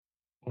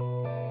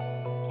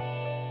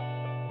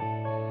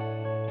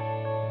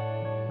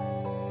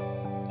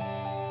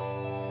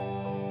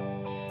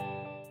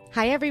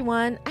Hi,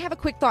 everyone. I have a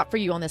quick thought for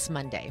you on this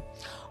Monday.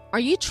 Are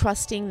you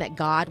trusting that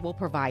God will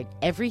provide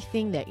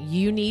everything that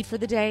you need for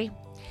the day?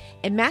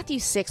 In Matthew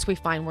 6, we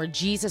find where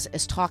Jesus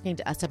is talking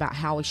to us about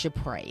how we should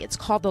pray. It's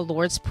called the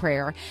Lord's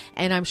Prayer,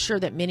 and I'm sure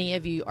that many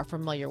of you are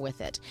familiar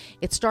with it.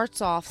 It starts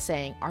off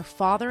saying, "Our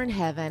Father in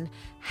heaven,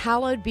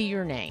 hallowed be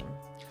your name.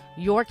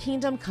 Your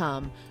kingdom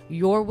come,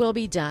 your will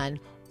be done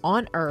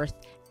on earth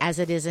as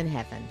it is in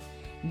heaven.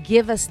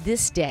 Give us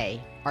this day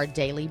our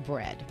daily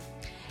bread."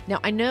 Now,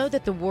 I know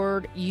that the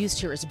word used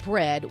here is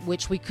bread,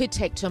 which we could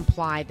take to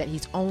imply that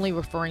he's only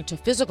referring to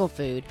physical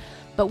food,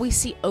 but we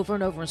see over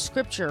and over in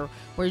Scripture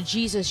where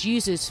Jesus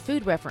uses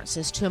food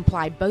references to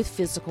imply both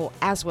physical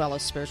as well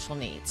as spiritual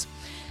needs.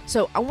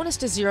 So I want us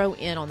to zero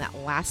in on that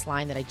last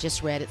line that I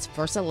just read. It's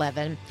verse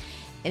 11,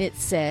 and it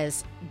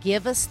says,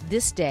 "Give us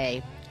this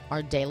day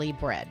our daily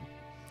bread."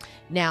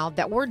 Now,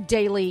 that word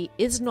daily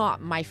is not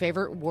my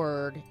favorite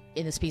word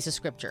in this piece of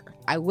scripture.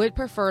 I would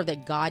prefer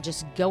that God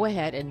just go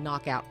ahead and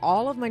knock out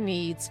all of my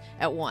needs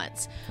at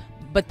once.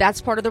 But that's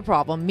part of the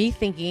problem, me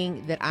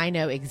thinking that I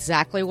know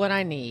exactly what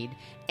I need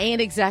and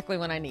exactly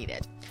when I need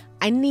it.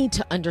 I need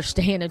to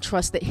understand and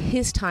trust that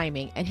His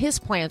timing and His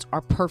plans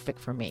are perfect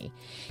for me,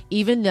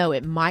 even though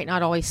it might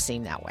not always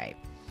seem that way.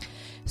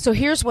 So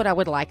here's what I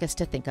would like us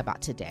to think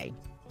about today.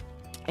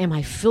 Am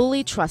I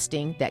fully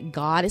trusting that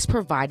God is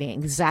providing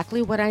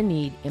exactly what I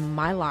need in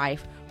my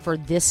life for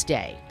this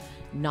day?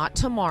 Not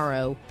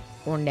tomorrow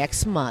or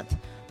next month,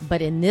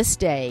 but in this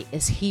day,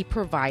 is He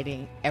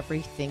providing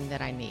everything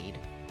that I need?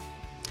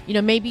 You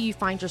know, maybe you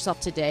find yourself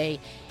today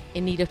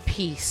in need of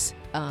peace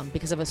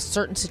because of a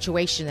certain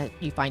situation that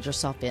you find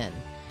yourself in.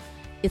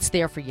 It's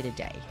there for you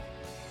today.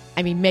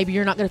 I mean, maybe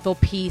you're not going to feel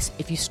peace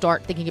if you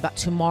start thinking about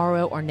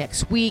tomorrow or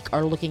next week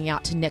or looking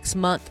out to next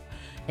month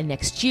and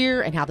next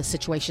year and how the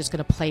situation is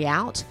going to play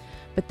out.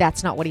 But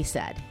that's not what He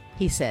said.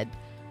 He said,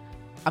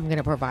 I'm going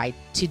to provide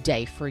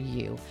today for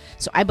you.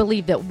 So I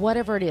believe that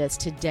whatever it is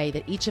today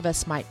that each of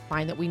us might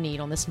find that we need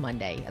on this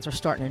Monday, as we're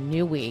starting a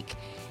new week,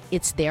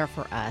 it's there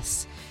for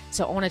us.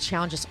 So I want to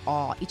challenge us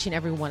all, each and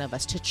every one of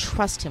us, to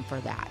trust Him for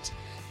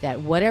that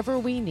whatever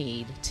we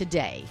need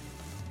today,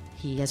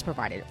 He has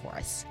provided it for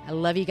us. I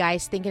love you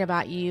guys, thinking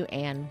about you,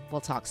 and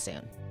we'll talk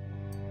soon.